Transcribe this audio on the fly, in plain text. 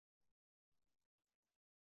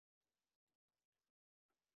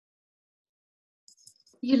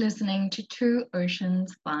You're listening to Two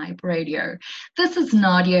Oceans Vibe Radio. This is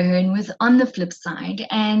Nadia Hearn with On the Flip Side,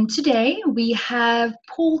 and today we have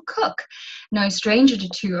Paul Cook, no stranger to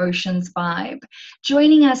Two Oceans Vibe,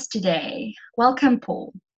 joining us today. Welcome,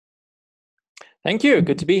 Paul. Thank you.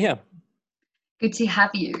 Good to be here. Good to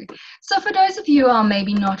have you. So for those of you who are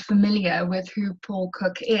maybe not familiar with who Paul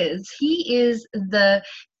Cook is, he is the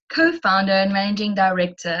co-founder and managing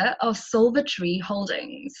director of Silvertree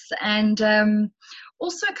Holdings, and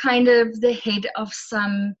also kind of the head of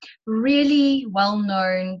some really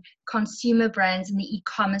well-known consumer brands in the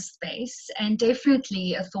e-commerce space, and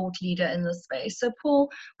definitely a thought leader in this space. So Paul,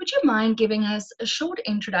 would you mind giving us a short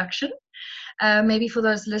introduction, maybe for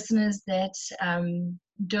those listeners that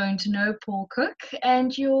don't know Paul Cook,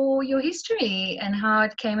 and your history and how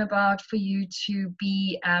it came about for you to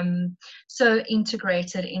be so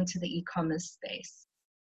integrated into the e-commerce space?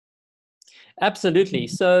 Absolutely.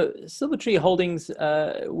 So Silvertree Holdings,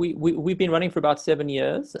 we've been running for about 7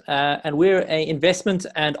 years, and we're an investment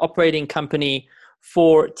and operating company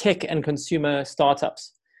for tech and consumer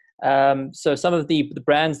startups. So some of the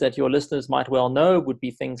brands that your listeners might well know would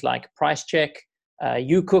be things like PriceCheck,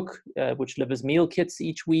 UCOOK, which delivers meal kits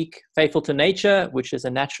each week, Faithful to Nature, which is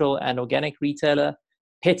a natural and organic retailer,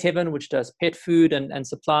 Pet Heaven, which does pet food and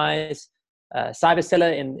supplies,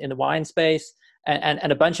 Cyberseller in the wine space,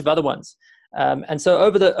 and a bunch of other ones. And so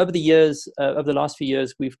over the years, over the last few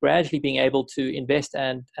years, we've gradually been able to invest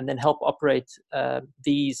and then help operate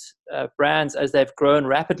these brands as they've grown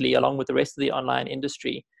rapidly along with the rest of the online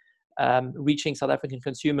industry, reaching South African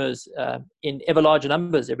consumers in ever larger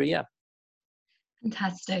numbers every year.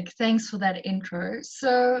 Fantastic. Thanks for that intro.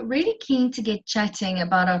 So really keen to get chatting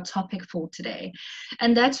about our topic for today.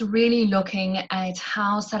 And that's really looking at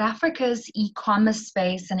how South Africa's e-commerce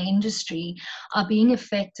space and industry are being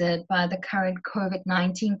affected by the current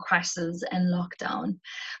COVID-19 crisis and lockdown.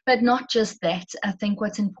 But not just that, I think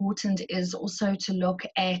what's important is also to look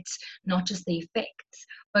at not just the effects,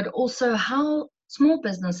 but also how small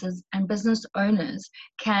businesses and business owners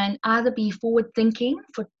can either be forward thinking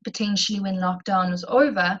for potentially when lockdown is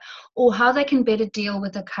over, or how they can better deal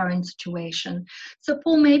with the current situation. So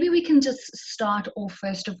Paul, maybe we can just start off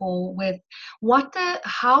first of all with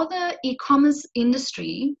how the e-commerce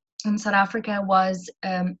industry in South Africa was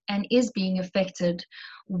and is being affected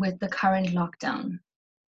with the current lockdown.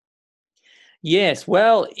 Yes,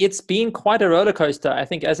 well, it's been quite a roller coaster, I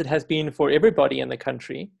think, as it has been for everybody in the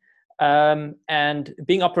country. And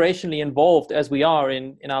being operationally involved as we are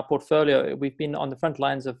in our portfolio, we've been on the front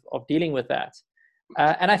lines of dealing with that.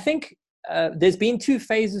 And I think there's been two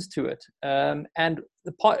phases to it. And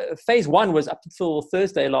phase one was up until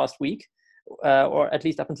Thursday last week, or at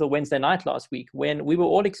least up until Wednesday night last week, when we were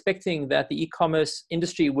all expecting that the e-commerce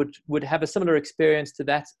industry would have a similar experience to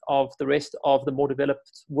that of the rest of the more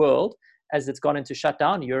developed world as it's gone into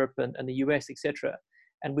shutdown, Europe and the US, etc.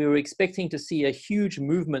 And we were expecting to see a huge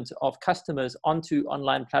movement of customers onto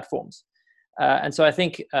online platforms. And so I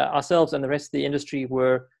think ourselves and the rest of the industry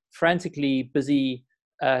were frantically busy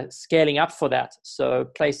scaling up for that. So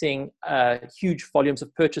placing huge volumes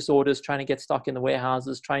of purchase orders, trying to get stock in the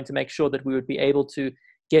warehouses, trying to make sure that we would be able to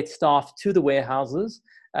get staff to the warehouses.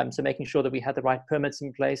 So making sure that we had the right permits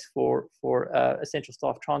in place for essential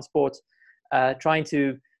staff transport, trying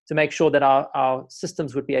to make sure that our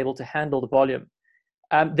systems would be able to handle the volume.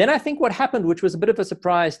 Then I think what happened, which was a bit of a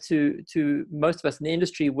surprise to most of us in the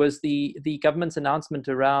industry, was the government's announcement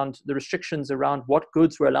around the restrictions around what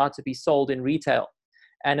goods were allowed to be sold in retail.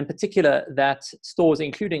 And in particular, that stores,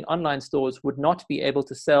 including online stores, would not be able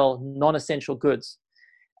to sell non-essential goods.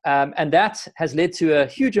 And that has led to a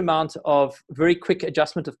huge amount of very quick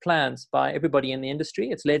adjustment of plans by everybody in the industry.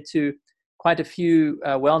 It's led to quite a few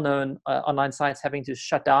well-known online sites having to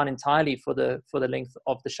shut down entirely for the length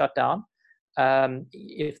of the shutdown.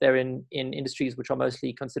 If they're in industries which are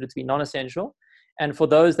mostly considered to be non-essential. And for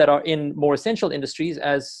those that are in more essential industries,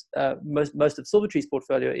 as most of Silvertree's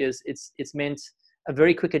portfolio is, it's meant a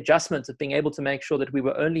very quick adjustment of being able to make sure that we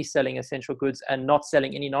were only selling essential goods and not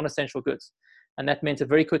selling any non-essential goods. And that meant a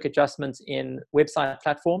very quick adjustment in website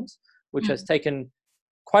platforms, which has taken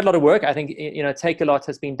quite a lot of work. I think, Take A Lot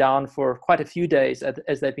has been down for quite a few days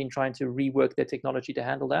as they've been trying to rework their technology to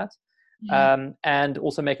handle that. And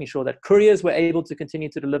also making sure that couriers were able to continue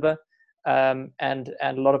to deliver, and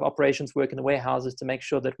a lot of operations work in the warehouses to make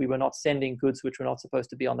sure that we were not sending goods which were not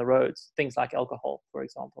supposed to be on the roads, things like alcohol, for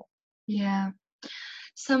example. Yeah,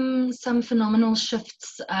 some phenomenal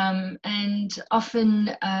shifts, and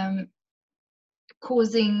often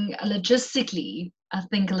causing logistically I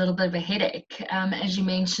think, a little bit of a headache, as you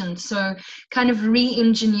mentioned. So kind of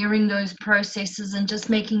re-engineering those processes and just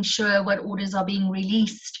making sure what orders are being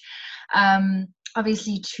released,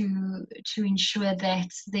 obviously to ensure that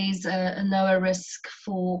there's a lower risk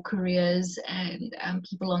for couriers and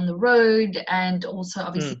people on the road, and also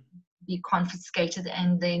obviously be confiscated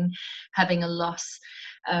and then having a loss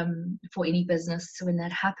for any business when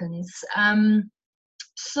that happens.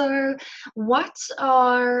 So what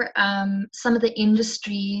are some of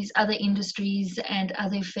the other industries and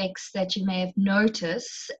other effects that you may have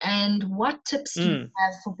noticed, and what tips do you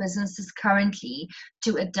have for businesses currently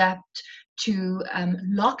to adapt to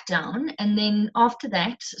lockdown? And then after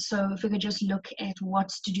that, so if we could just look at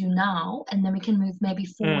what's to do now, and then we can move maybe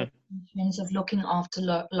forward in terms of looking after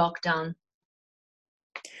lockdown.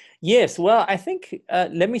 Yes, well, I think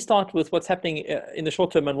let me start with what's happening in the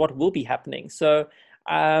short term and what will be happening. So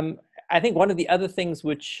I think one of the other things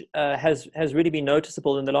which has really been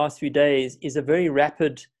noticeable in the last few days is a very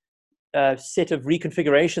rapid set of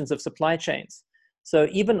reconfigurations of supply chains. So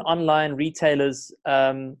even online retailers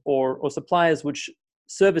or suppliers which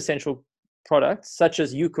serve essential products, such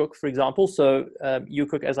as UCOOK, for example. So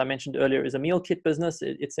UCOOK, as I mentioned earlier, is a meal kit business.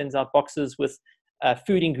 It sends out boxes with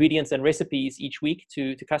food ingredients and recipes each week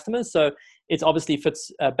to customers. So it obviously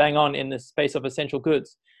fits bang on in the space of essential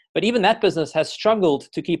goods. But even that business has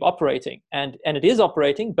struggled to keep operating, and it is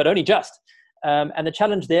operating, but only just. And the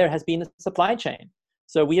challenge there has been the supply chain.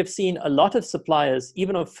 So we have seen a lot of suppliers,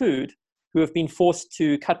 even of food, who have been forced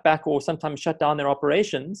to cut back or sometimes shut down their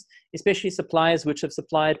operations, especially suppliers which have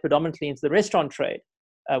supplied predominantly into the restaurant trade,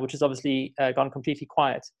 which has obviously gone completely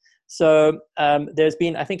quiet. So there's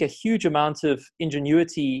been, I think, a huge amount of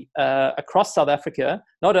ingenuity across South Africa,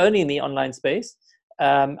 not only in the online space,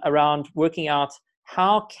 around working out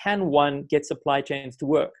how can one get supply chains to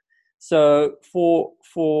work. So for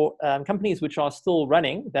companies which are still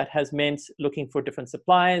running, that has meant looking for different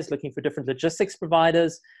suppliers, looking for different logistics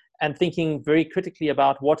providers, and thinking very critically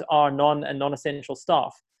about what are non-essential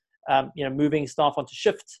staff. Moving staff onto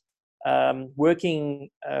shift, working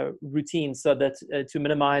routines so that to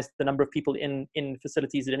minimize the number of people in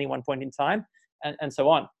facilities at any one point in time, and so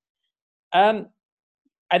on.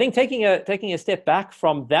 I think taking a step back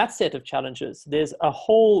from that set of challenges, there's a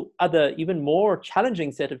whole other, even more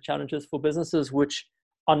challenging set of challenges for businesses which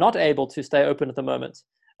are not able to stay open at the moment,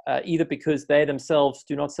 either because they themselves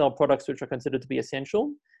do not sell products which are considered to be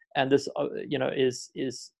essential, and this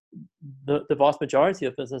is the vast majority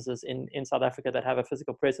of businesses in South Africa that have a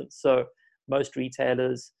physical presence. So most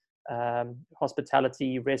retailers,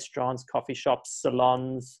 hospitality, restaurants, coffee shops,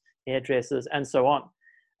 salons, hairdressers, and so on.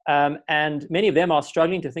 And many of them are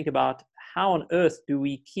struggling to think about how on earth do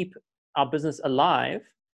we keep our business alive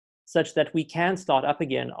such that we can start up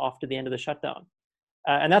again after the end of the shutdown.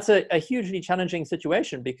 And that's a hugely challenging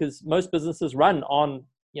situation, because most businesses run on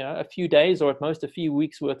a few days or at most a few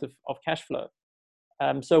weeks worth of cash flow.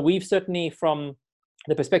 So we've certainly, from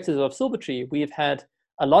the perspective of Silvertree, we've had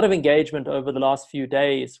a lot of engagement over the last few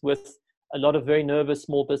days with a lot of very nervous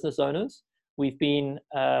small business owners. We've been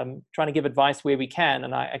trying to give advice where we can,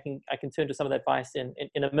 and I can turn to some of that advice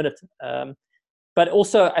in a minute. But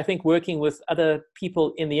also, I think working with other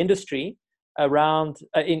people in the industry around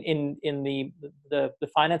in the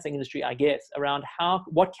financing industry, I guess, around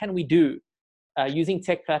what can we do using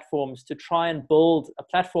tech platforms to try and build a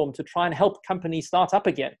platform to try and help companies start up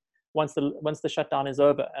again once the shutdown is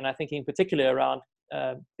over. And I think in particular around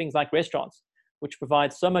things like restaurants, which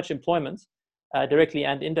provide so much employment directly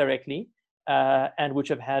and indirectly, and which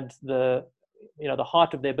have had the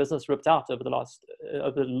heart of their business ripped out over the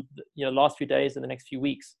last few days and the next few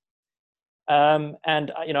weeks.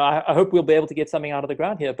 And I hope we'll be able to get something out of the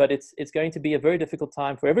ground here, but it's going to be a very difficult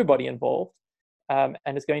time for everybody involved. And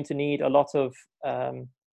it's going to need a lot of,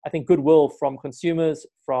 I think, goodwill from consumers,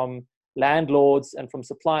 from landlords, and from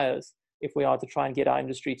suppliers if we are to try and get our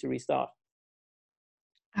industry to restart.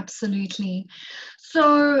 Absolutely.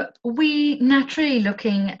 So we naturally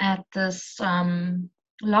looking at this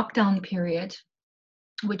lockdown period,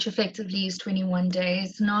 which effectively is 21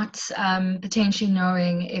 days, not potentially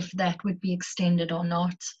knowing if that would be extended or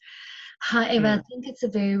not. However, I think it's a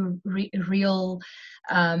very real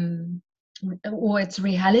or it's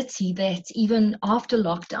reality that even after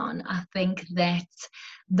lockdown, I think that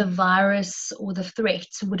the virus or the threat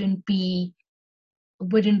wouldn't be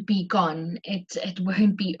wouldn't be gone. It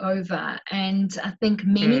won't be over. And I think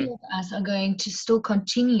many of us are going to still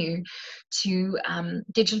continue to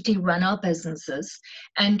digitally run our businesses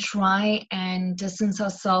and try and distance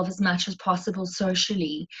ourselves as much as possible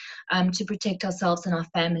socially, to protect ourselves and our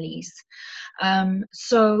families.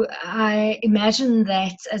 So I imagine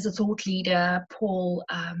that as a thought leader, Paul,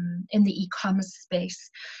 in the e-commerce space,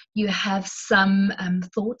 you have some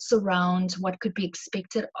thoughts around what could be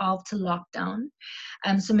expected after lockdown.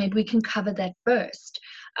 So maybe we can cover that first.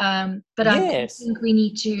 But I do Yes. think we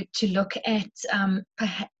need to look at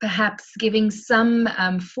perhaps giving some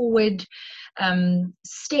forward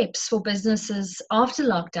steps for businesses after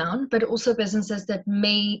lockdown, but also businesses that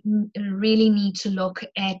may really need to look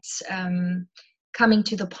at coming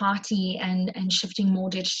to the party and shifting more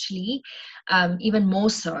digitally, even more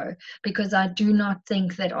so, because I do not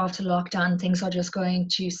think that after lockdown things are just going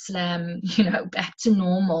to slam, back to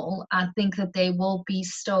normal. I think that there will be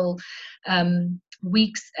still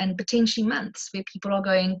weeks and potentially months where people are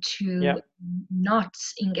going to not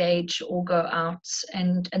engage or go out,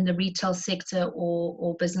 and the retail sector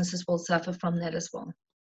or businesses will suffer from that as well.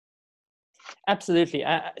 Absolutely.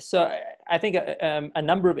 So I think a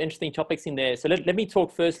number of interesting topics in there. So let me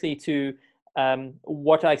talk firstly to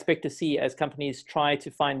what I expect to see as companies try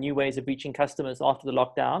to find new ways of reaching customers after the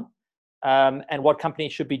lockdown, and what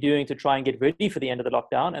companies should be doing to try and get ready for the end of the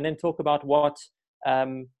lockdown, and then talk about what,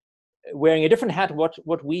 wearing a different hat,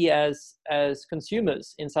 what we as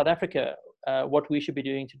consumers in South Africa, what we should be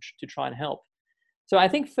doing to try and help. So I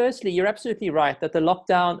think firstly, you're absolutely right that the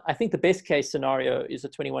lockdown, I think the best case scenario is a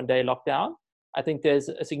 21-day lockdown. I think there's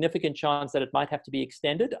a significant chance that it might have to be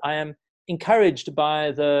extended. I am encouraged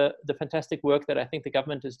by the fantastic work that I think the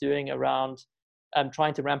government is doing around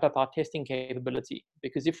trying to ramp up our testing capability.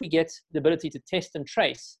 Because if we get the ability to test and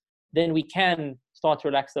trace, then we can start to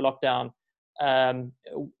relax the lockdown and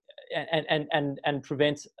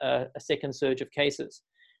prevent a second surge of cases.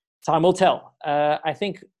 Time will tell. I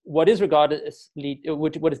think what is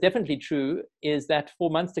definitely true is that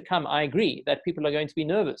for months to come, I agree that people are going to be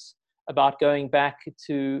nervous about going back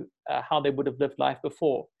to how they would have lived life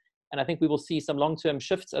before. And I think we will see some long-term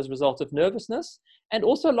shifts as a result of nervousness, and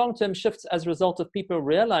also long-term shifts as a result of people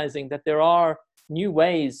realizing that there are new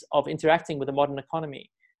ways of interacting with the modern economy.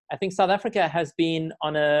 I think South Africa has been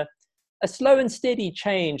on a slow and steady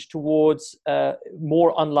change towards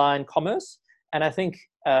more online commerce. And I think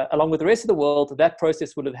along with the rest of the world, that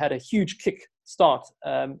process would have had a huge kick start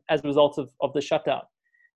as a result of the shutdown.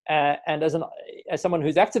 And as someone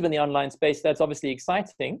who's active in the online space, that's obviously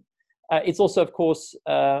exciting. It's also, of course,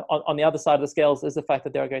 on the other side of the scales is the fact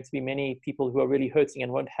that there are going to be many people who are really hurting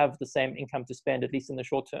and won't have the same income to spend, at least in the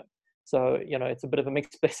short term. So, it's a bit of a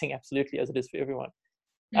mixed blessing, absolutely, as it is for everyone.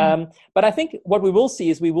 But I think what we will see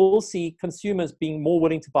is we will see consumers being more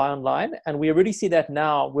willing to buy online. And we already see that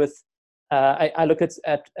now with, I look at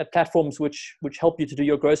platforms which help you to do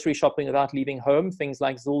your grocery shopping without leaving home, things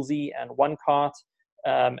like Zulzi and OneCart,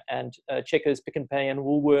 and Checkers, Pick n Pay, and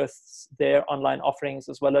Woolworths, their online offerings,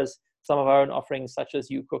 as well as some of our own offerings such as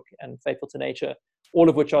UCOOK and Faithful to Nature, all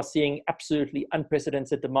of which are seeing absolutely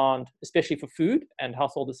unprecedented demand, especially for food and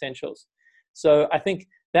household essentials. So I think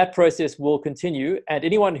that process will continue, and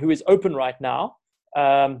anyone who is open right now,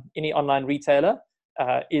 any online retailer,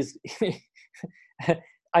 is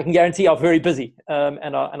I can guarantee are very busy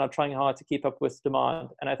and are trying hard to keep up with demand.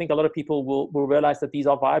 And I think a lot of people will realize that these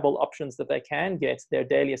are viable options that they can get their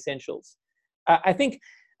daily essentials. I think,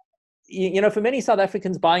 for many South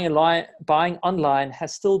Africans, buying online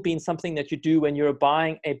has still been something that you do when you're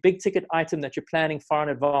buying a big ticket item that you're planning far in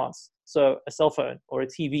advance. So a cell phone or a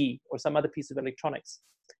TV or some other piece of electronics.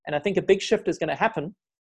 And I think a big shift is going to happen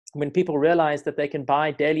when people realize that they can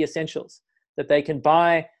buy daily essentials, that they can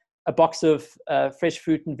buy a box of fresh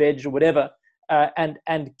fruit and veg or whatever,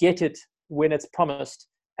 and get it when it's promised,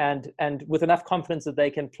 and with enough confidence that they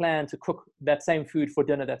can plan to cook that same food for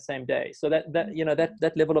dinner that same day. So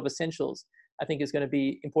that level of essentials, I think, is going to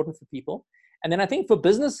be important for people. And then I think for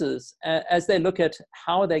businesses, as they look at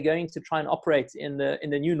how they're going to try and operate in the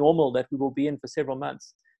new normal that we will be in for several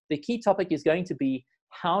months, the key topic is going to be,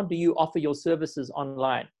 how do you offer your services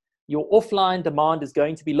online? Your offline demand is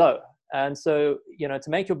going to be low. And so, to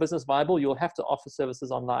make your business viable, you'll have to offer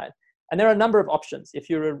services online. And there are a number of options. If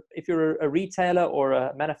you're a retailer or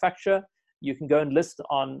a manufacturer, you can go and list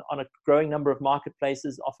on a growing number of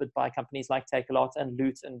marketplaces offered by companies like Takealot and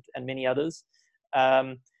Loot and many others,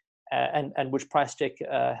 and which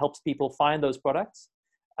PriceCheck helps people find those products.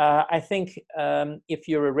 I think if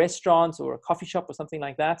you're a restaurant or a coffee shop or something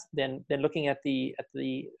like that, then looking at the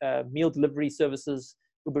meal delivery services,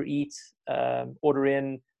 Uber Eats, Order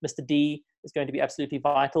In, Mr. D, is going to be absolutely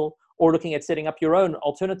vital, or looking at setting up your own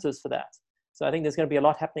alternatives for that. So I think there's going to be a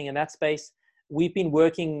lot happening in that space. We've been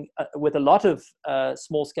working with a lot of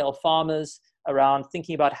small-scale farmers around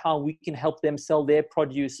thinking about how we can help them sell their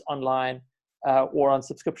produce online or on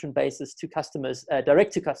subscription basis to customers,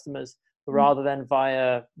 direct to customers, rather than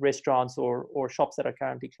via restaurants or shops that are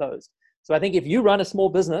currently closed. So I think if you run a small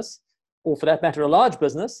business, or for that matter, a large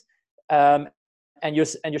business, and you're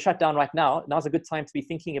shut down right now, now's a good time to be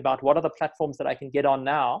thinking about what are the platforms that I can get on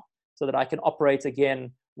now so that I can operate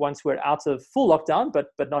again once we're out of full lockdown,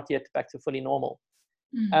 but not yet back to fully normal.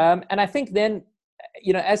 And I think then,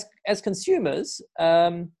 as consumers,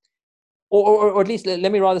 or at least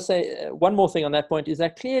let me rather say one more thing on that point, is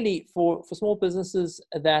that clearly for small businesses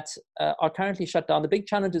that are currently shut down, the big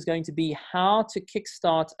challenge is going to be how to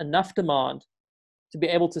kickstart enough demand to be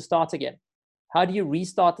able to start again. How do you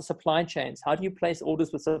restart the supply chains? How do you place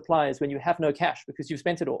orders with suppliers when you have no cash because you've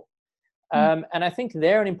spent it all? And I think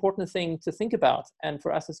they're an important thing to think about. And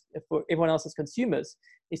for us, for everyone else as consumers,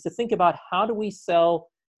 is to think about how do we sell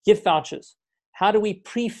gift vouchers? How do we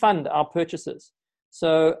pre-fund our purchases?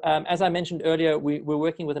 So as I mentioned earlier, we're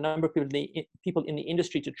working with a number of people in the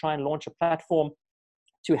industry to try and launch a platform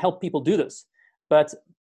to help people do this. But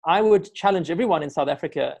I would challenge everyone in South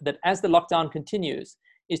Africa that as the lockdown continues,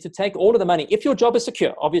 is to take all of the money. If your job is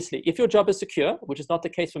secure, obviously, if your job is secure, which is not the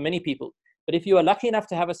case for many people, but if you are lucky enough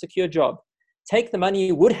to have a secure job, take the money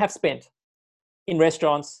you would have spent in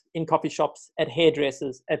restaurants, in coffee shops, at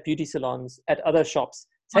hairdressers, at beauty salons, at other shops.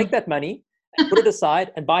 Take that money and put it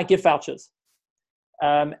aside and buy gift vouchers.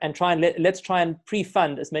 And let's try and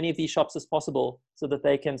pre-fund as many of these shops as possible so that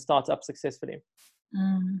they can start up successfully.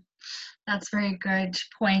 That's very good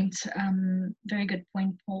point. Very good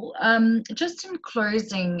point, Paul. Just in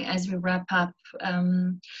closing, as we wrap up,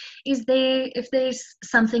 if there's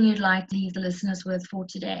something you'd like to leave the listeners with for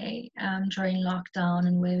today during lockdown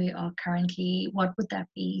and where we are currently, what would that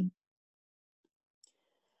be?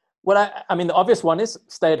 Well, I mean, the obvious one is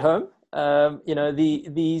stay at home.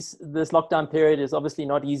 This lockdown period is obviously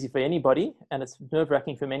not easy for anybody, and it's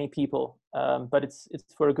nerve-wracking for many people. But it's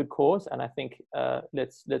for a good cause, and I think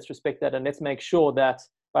let's respect that, and let's make sure that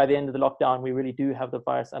by the end of the lockdown we really do have the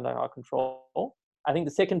virus under our control. I think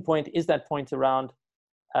the second point is that point around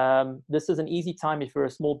this is an easy time if you're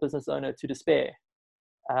a small business owner to despair,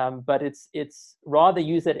 but it's rather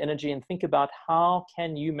use that energy and think about how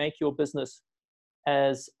can you make your business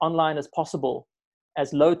as online as possible,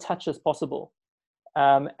 as low touch as possible,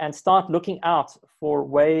 and start looking out for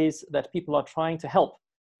ways that people are trying to help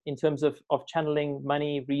in terms of channeling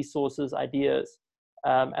money, resources, ideas.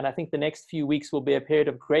 And I think the next few weeks will be a period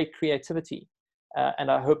of great creativity.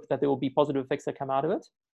 And I hope that there will be positive effects that come out of it.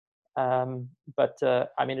 I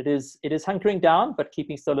mean, it is hunkering down, but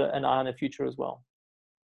keeping still an eye on the future as well.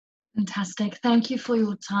 Fantastic. Thank you for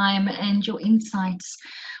your time and your insights,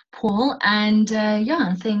 Paul. And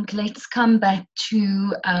I think let's come back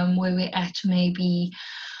to where we're at maybe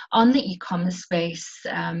on the e-commerce space,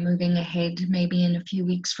 moving ahead maybe in a few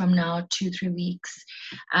weeks from now, 2-3 weeks,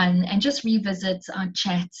 and just revisit our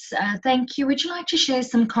chats. Thank you. Would you like to share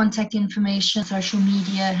some contact information, social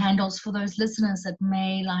media handles for those listeners that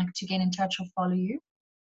may like to get in touch or follow you?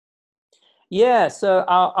 Yeah, so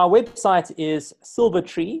our website is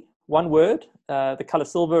Silvertree, one word, the color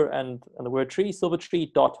silver and the word tree,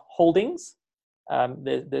 silvertree.holdings.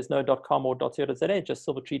 There's no .com or .co.za, just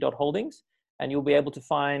silvertree.holdings. And you'll be able to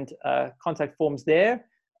find contact forms there.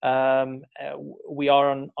 We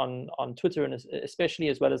are on Twitter, and especially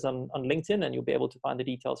as well as on LinkedIn, and you'll be able to find the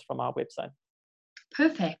details from our website.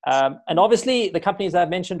 Perfect. And obviously, the companies I've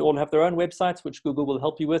mentioned all have their own websites, which Google will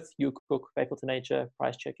help you with: UCOOK, Faithful to Nature,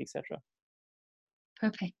 PriceCheck, etc.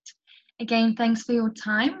 Perfect. Again, thanks for your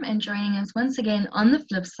time and joining us once again on the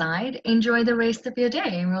flip side. Enjoy the rest of your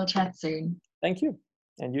day, and we'll chat soon. Thank you.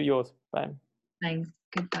 And you yours. Bye. Thanks.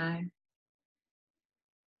 Goodbye.